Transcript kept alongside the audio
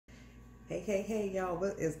Hey, y'all,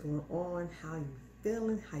 what is going on? How you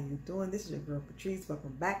feeling? How you doing? This is your girl, Patrice.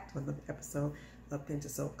 Welcome back to another episode of Pinch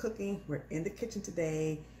of Soul Cooking. We're in the kitchen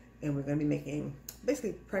today, and we're going to be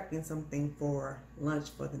basically prepping something for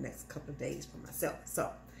lunch for the next couple of days for myself. So,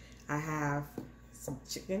 I have some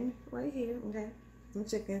chicken right here, okay? Some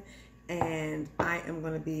chicken, and I am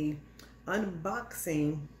going to be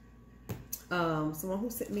unboxing someone who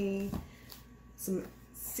sent me some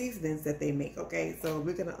seasonings that they make. Okay, so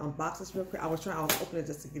we're gonna unbox this real quick. I was opening it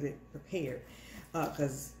just to get it prepared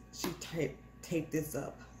because she taped this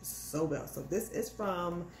up so well. So this is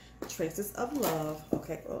from Traces of Love.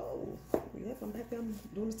 Okay, oh yeah, I'm happy I'm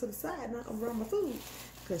doing this to the side, not around my food,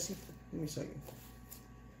 because let me show you.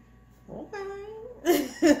 Okay.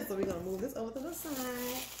 So we're gonna move this over to the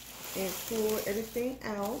side and pour everything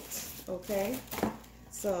out. Okay,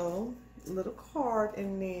 so little card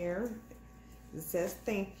in there. It says,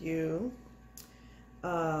 thank you.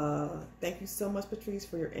 Thank you so much, Patrice,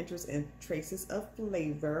 for your interest in Traces of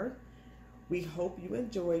Flavor. We hope you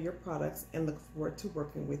enjoy your products and look forward to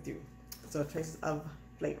working with you. So Traces of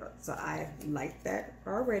Flavor. So I like that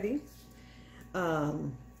already.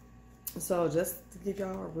 So just to give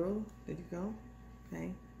y'all a real, there you go.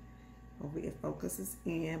 Okay. Hopefully it focuses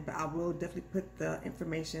in, but I will definitely put the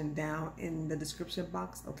information down in the description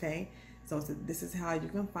box. Okay. So this is how you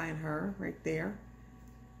can find her right there.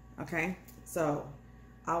 Okay, so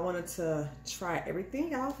I wanted to try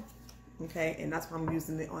everything out. Okay, and that's why I'm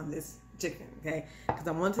using it on this chicken. Okay, because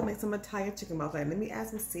I wanted to make some Italian chicken. But I was like, let me add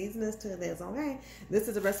some seasonings to this. Okay, this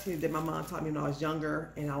is a recipe that my mom taught me when I was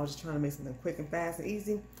younger, and I was just trying to make something quick and fast and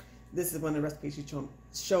easy. This is one of the recipes she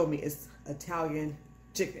showed me. It's Italian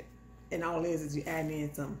chicken, and all it is you add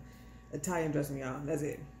in some Italian dressing, y'all. That's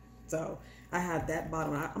it. So I have that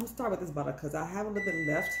bottle. I'm gonna start with this bottle because I have a little bit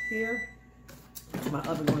left here. My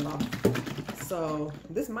oven going off. So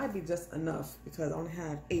this might be just enough because I only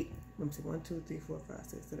have 8. Let me see, 1, 2, 3, 4, 5,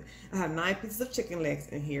 6, 7. I have 9 pieces of chicken legs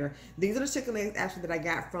in here. These are the chicken legs actually that I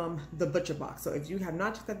got from the butcher box. So if you have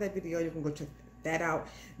not checked out that video, you can go check that out.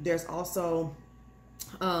 There's also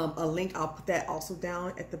a link. I'll put that also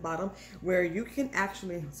down at the bottom where you can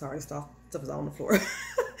actually, sorry, stuff is on the floor.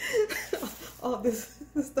 All this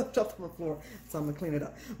stuff dropped on the floor, so I'm gonna clean it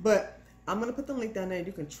up. But I'm gonna put the link down there.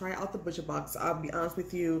 You can try out the butcher box. I'll be honest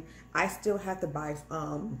with you, I still have to buy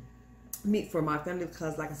meat for my family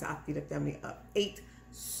because, like I said, I feed a family of 8,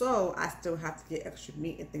 so I still have to get extra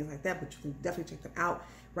meat and things like that. But you can definitely check them out.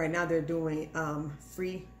 Right now, they're doing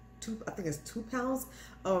free I think it's 2 pounds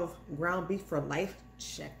of ground beef for life.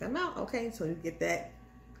 Check them out. Okay, so you get that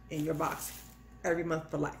in your box every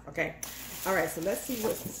month for life. Okay. All right, so let's see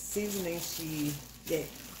what seasoning she gave.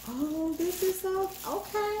 Oh, this is so,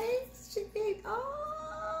 okay. She gave,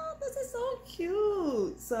 oh, this is so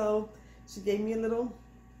cute. So she gave me a little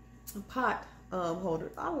pot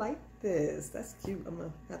holder. I like this. That's cute. I'm going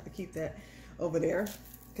to have to keep that over there.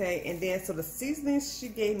 Okay, and then so the seasoning she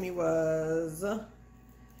gave me was,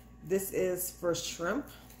 this is for shrimp.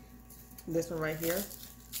 This one right here.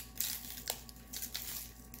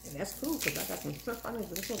 And that's cool because I got some shrimp on it.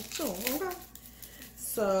 Okay.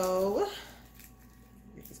 So,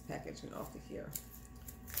 get this packaging off of here.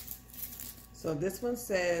 So this one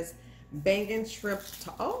says bangin' shrimp.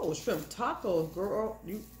 Shrimp tacos, girl.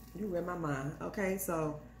 You read my mind. Okay,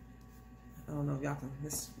 so I don't know if y'all can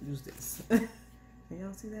use this. Can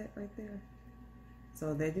y'all see that right there?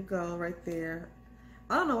 So there you go, right there.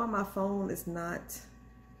 I don't know why my phone is not.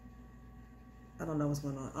 I don't know what's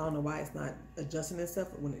going on. I don't know why it's not adjusting itself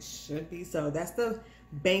when it should be. So that's the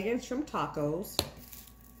bangin' shrimp tacos.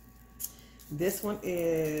 This one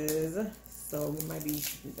is, so we might be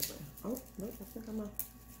different. Oh, no, I think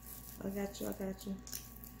I got you.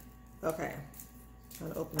 Okay.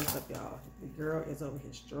 Trying to open this up, y'all. The girl is over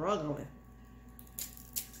here struggling.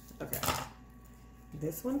 Okay.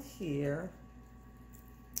 This one here.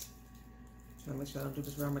 Trying to make sure I don't do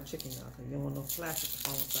this around my chicken, y'all, because you don't want no plastic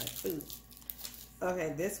on the side food.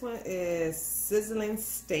 Okay, this one is sizzling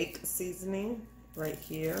steak seasoning right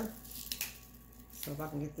here. So if I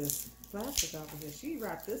can get this plastic out of here. She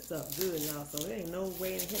wrapped this up good, y'all. So there ain't no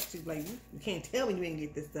way in heck she's like, you can't tell me you ain't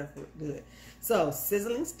get this stuff good. So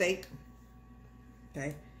sizzling steak.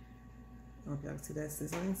 Okay. I hope y'all can see that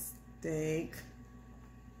sizzling steak.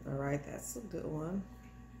 All right, that's a good one.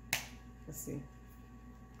 Let's see.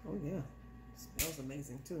 Oh yeah, smells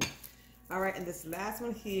amazing too. All right, and this last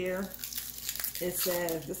one here. It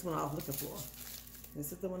says, this one I was looking for.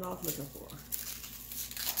 This is the one I was looking for.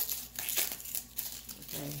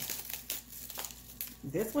 Okay.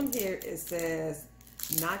 This one here, it says,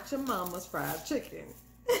 not your mama's fried chicken.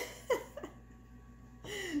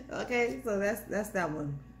 Okay, so that's that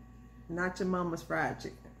one. Not Your Mama's Fried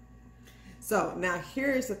Chicken. So now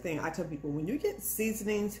here's the thing I tell people: when you get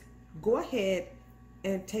seasonings, go ahead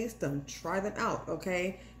and taste them, try them out.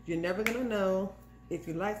 Okay, you're never gonna know if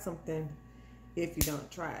you like something if you don't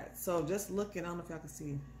try it. So just looking, I don't know if y'all can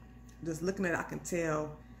see, just looking at it, I can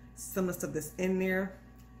tell some of the stuff that's in there.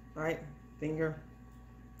 All right, finger,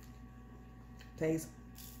 taste.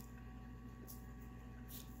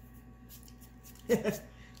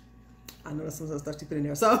 I know some of the stuff she put in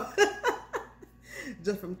there, so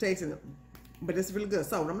just from tasting it, but it's really good.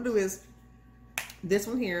 So what I'm gonna do is this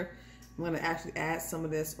one here, I'm gonna actually add some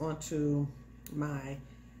of this onto my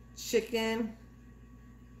chicken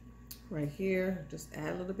right here. Just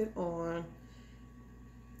add a little bit on.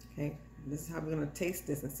 Okay, this is how we're gonna taste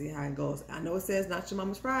this and see how it goes. I know it says Not Your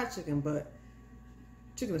Mama's Fried Chicken, but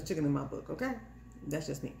chicken is chicken in my book. Okay, that's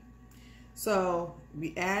just me. So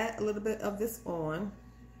we add a little bit of this on.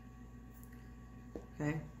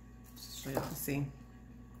 Okay, so y'all can see.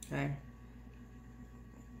 Okay,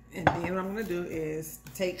 and then what I'm gonna do is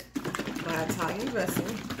take my Italian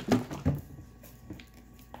dressing,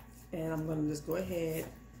 and I'm gonna just go ahead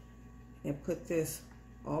and put this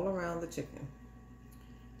all around the chicken.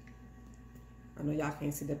 I know y'all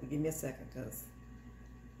can't see that, but give me a second because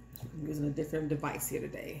I'm using a different device here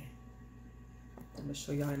today. I'm gonna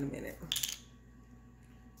show y'all in a minute.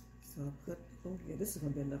 So I put, oh yeah, this is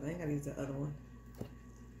gonna be enough. I ain't gotta use the other one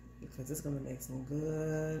because it's gonna make some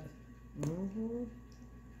good.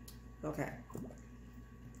 Okay.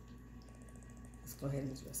 Let's go ahead and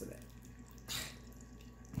use the rest of that.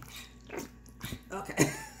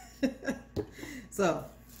 Okay. So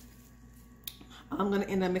I'm gonna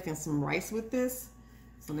end up making some rice with this.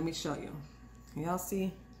 So let me show you. Can y'all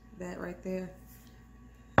see that right there?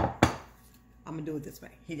 I'm gonna do it this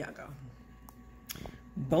way. Here y'all go.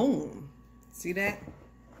 Boom. See that?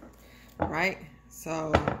 Right?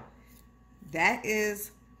 So that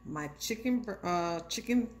is my chicken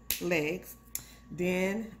legs.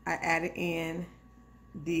 Then I added in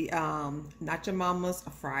the Not Your Mama's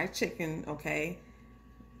fried chicken, okay?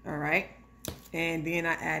 All right. And then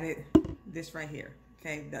I added this right here,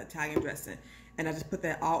 okay, the Italian dressing. And I just put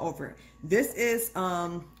that all over it. This is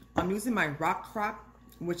I'm using my RockCrock,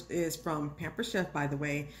 which is from Pampered Chef, by the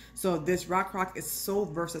way. So this RockCrock is so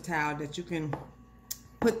versatile that you can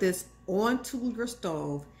put this onto your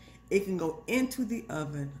stove. It can go into the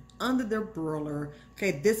oven, under the broiler.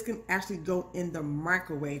 Okay, this can actually go in the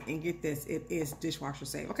microwave. And get this, it is dishwasher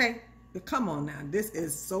safe. Okay, but come on now. This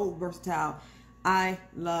is so versatile. I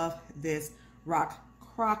love this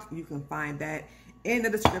RockCrock. You can find that in the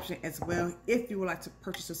description as well. If you would like to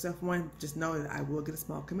purchase yourself one, just know that I will get a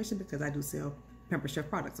small commission because I do sell Pampered Chef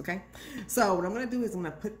products, okay? So what I'm gonna do is I'm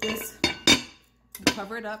gonna put this,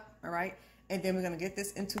 cover it up, all right? And then we're gonna get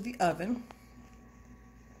this into the oven.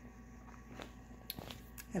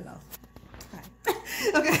 Hello. Hi.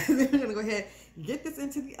 Okay, then we're gonna go ahead, get this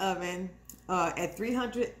into the oven at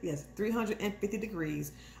 350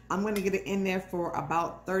 degrees. I'm gonna get it in there for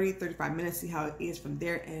about 30-35 minutes, see how it is from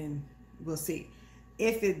there, and we'll see.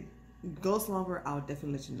 If it goes longer, I'll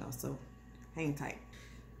definitely let you know, so hang tight.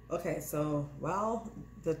 Okay, so while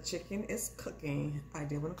the chicken is cooking, I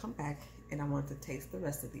did want to come back and I want to taste the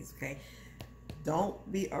rest of these, okay?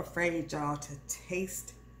 Don't be afraid, y'all, to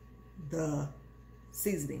taste the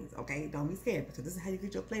seasonings, okay? Don't be scared because this is how you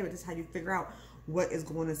get your flavor. This is how you figure out what is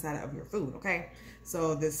going inside of your food, okay?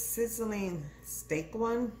 So this sizzling steak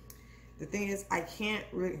one, the thing is, I can't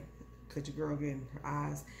really, could your girl get in her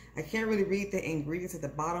eyes? I can't really read the ingredients at the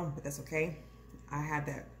bottom, but that's okay. I have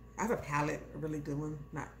a palette, a really good one.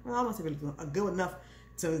 Not, well, I won't say really good, a good enough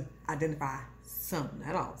to identify some,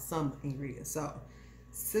 not all, some ingredients. So,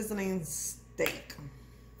 sizzling steak.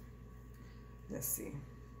 Let's see.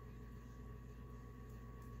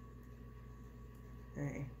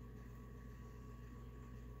 Okay.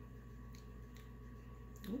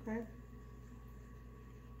 Okay.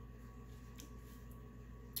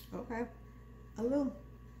 Okay.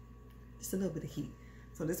 Just a little bit of heat.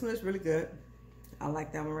 So this one is really good. I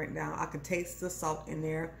like that one right now. I can taste the salt in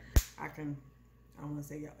there. I don't want to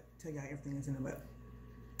say tell y'all everything is in the web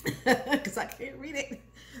because I can't read it.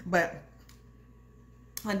 But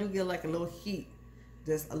I do get like a little heat,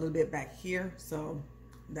 just a little bit back here. So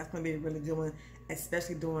that's gonna be a really good one,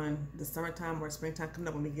 especially during the summertime or springtime coming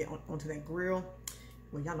up when we get onto that grill.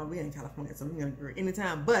 Well, y'all know we're in California, so we're gonna grill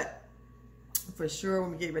anytime. But for sure,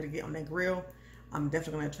 when we get ready to get on that grill, I'm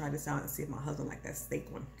definitely gonna try this out and see if my husband like that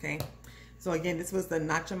steak one. Okay. So again, this was the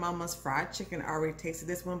Not Your Mama's fried chicken. I already tasted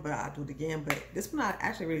this one, but I'll do it again. But this one,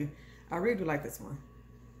 I really do like this one.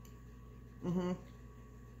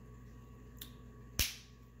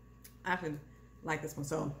 Actually, like this one.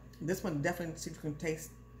 So this one definitely, see if you can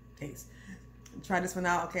taste. Try this one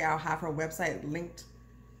out. Okay, I'll have her website linked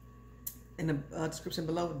in the description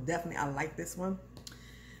below. Definitely, I like this one.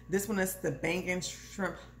 This one is the bangin'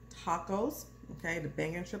 shrimp tacos. Okay, the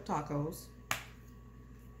bangin' shrimp tacos.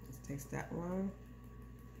 Let's taste that one.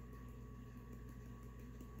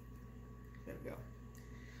 There we go.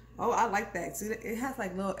 Oh, I like that. See, it has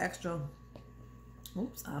like little extra.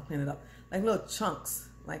 Oops, I'll clean it up. Like little chunks.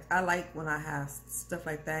 Like I like when I have stuff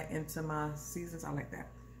like that into my seasons. I like that.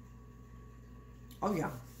 Oh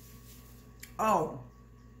yeah. Oh,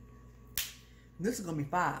 this is gonna be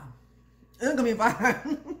fire. It's gonna be fire.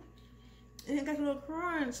 And it got a little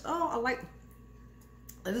crunch. Oh, I like.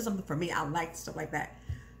 This is something for me. I like stuff like that.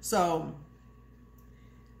 So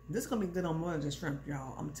this is gonna be good on more than just shrimp,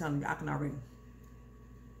 y'all. I'm telling you, I can already.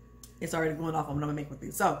 It's already going off on what I'm gonna make with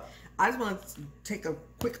these. So I just want to take a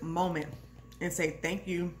quick moment and say thank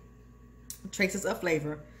you, Traces of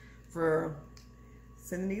Flavor, for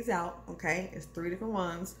sending these out. Okay, it's 3 different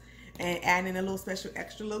ones, and adding a little special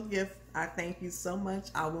extra little gift. I thank you so much.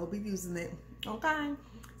 I will be using it. Okay,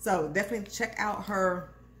 so definitely check out her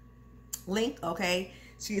link. Okay,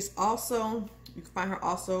 she is also, you can find her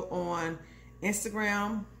also on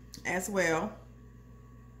Instagram as well.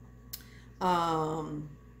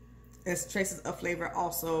 It's Traces of Flavor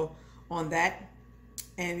also on that.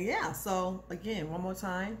 And yeah, so again, one more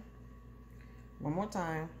time.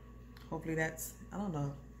 Hopefully that's, I don't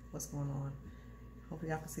know what's going on. Hopefully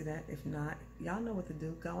y'all can see that. If not, y'all know what to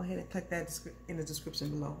do. Go ahead and click that in the description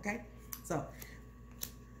below, okay? So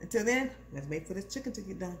until then, let's wait for this chicken to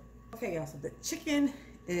get done. Okay, y'all, so the chicken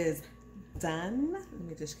is done. Let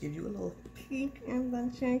me just give you a little peek in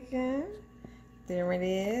the chicken. There it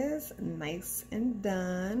is, nice and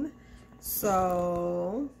done.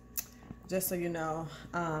 So just so you know,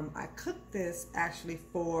 I cooked this actually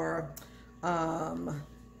for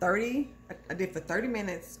 30, I did for 30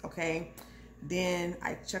 minutes, okay? Then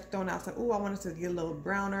I checked on it. I was like, oh, I wanted to get a little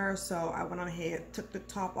browner, so I went on ahead, took the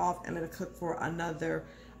top off, and let it cook for another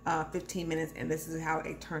 15 minutes, and this is how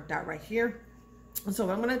it turned out right here. And so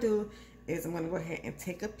what I'm gonna do is I'm gonna go ahead and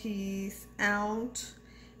take a piece out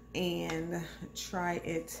and try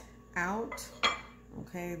it out.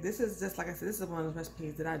 Okay, this is just, like I said, this is one of those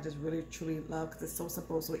recipes that I just really truly love because it's so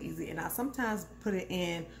simple, so easy, and I sometimes put it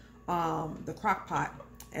in the crock pot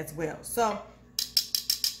as well. So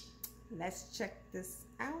let's check this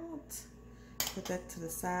out. Put that to the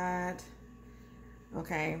side.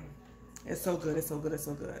 Okay, it's so good, it's so good, it's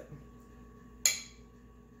so good.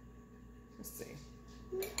 Let's see,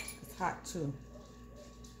 it's hot too.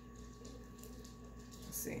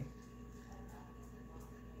 Let's see.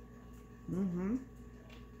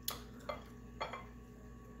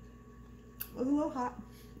 It was a little hot.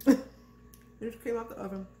 It just came out the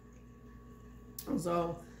oven.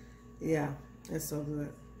 So, yeah, it's so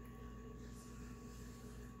good.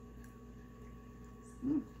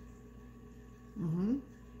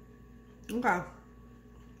 Okay.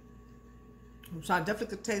 So I definitely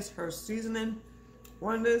could taste her seasoning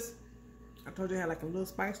on this. I told you it had like a little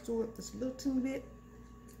spice to it, just a little teeny bit.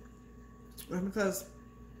 And because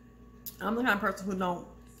I'm the kind of person who don't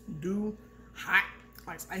do hot,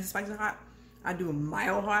 like spicy hot. I do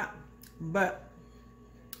mild hot, but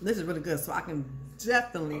this is really good. So I can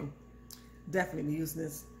definitely be using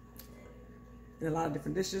this in a lot of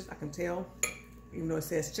different dishes. I can tell, even though it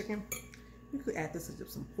says chicken, you could add this to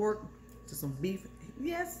some pork, to some beef.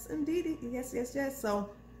 Yes, indeed. Yes.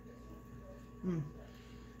 So, I'm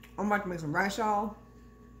about to make some rice, y'all.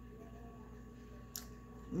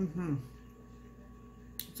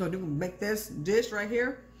 So you can make this dish right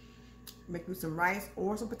here. Make you some rice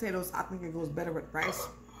or some potatoes. I think it goes better with rice.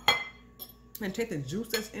 And take the juice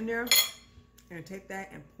that's in there and take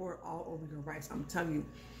that and pour it all over your rice. I'm telling you,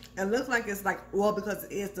 it looks like it's like oil because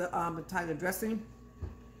it is the Italian dressing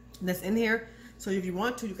that's in here. So if you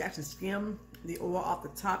want to, you can actually skim the oil off the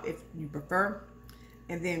top if you prefer,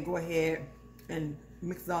 and then go ahead and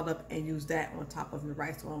mix it all up and use that on top of your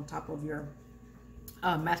rice or on top of your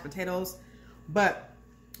mashed potatoes. But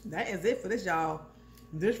that is it for this, y'all.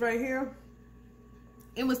 This right here,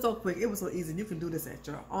 it was so quick, it was so easy. You can do this at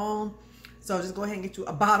your own. So just go ahead and get you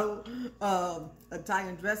a bottle of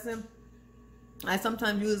Italian dressing. I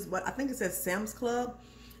sometimes use what I think it says Sam's Club.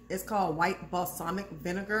 It's called white balsamic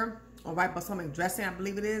vinegar or white balsamic dressing, I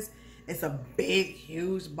believe it is. It's a big,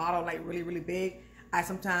 huge bottle, like really big. I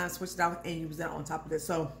sometimes switch it out and use that on top of it.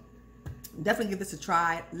 So definitely give this a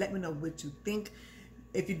try. Let me know what you think.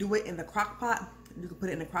 If you do it in the crock pot, you can put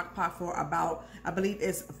it in the crock pot for about, I believe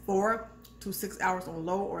it's 4 to 6 hours on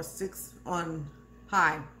low, or 6 on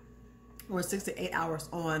high, or 6 to 8 hours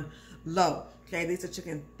on low. Okay, these are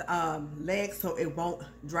chicken legs, so it won't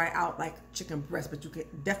dry out like chicken breast, but you can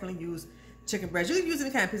definitely use chicken breast. You can use any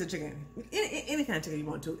kind of piece of chicken, any kind of chicken you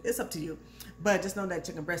want to. It's up to you. But just know that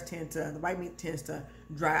chicken breast the white meat tends to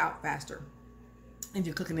dry out faster if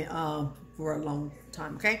you're cooking it for a long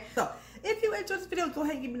time, okay? So if you enjoyed this video, go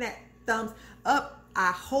ahead and give me that thumbs up.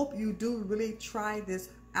 I hope you do really try this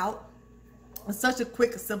out. It's such a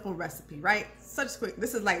quick, simple recipe, right? Such quick.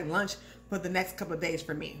 This is like lunch for the next couple of days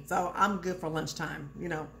for me. So I'm good for lunchtime, you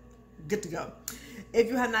know, good to go. If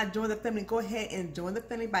you have not joined the family, go ahead and join the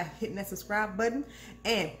family by hitting that subscribe button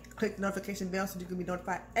and click the notification bell so you can be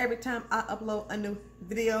notified every time I upload a new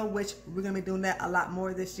video, which we're going to be doing that a lot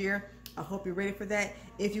more this year. I hope you're ready for that.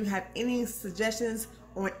 If you have any suggestions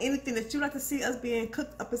or anything that you'd like to see us being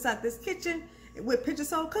cooked up inside this kitchen with Picture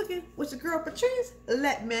Soul Cooking with your girl Patrice,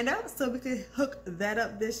 let me know so we can hook that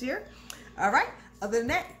up this year. All right. Other than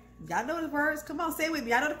that, y'all know the words. Come on, say it with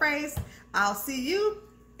me. Y'all know the phrase. I'll see you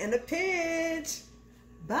in the pitch.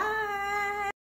 Bye.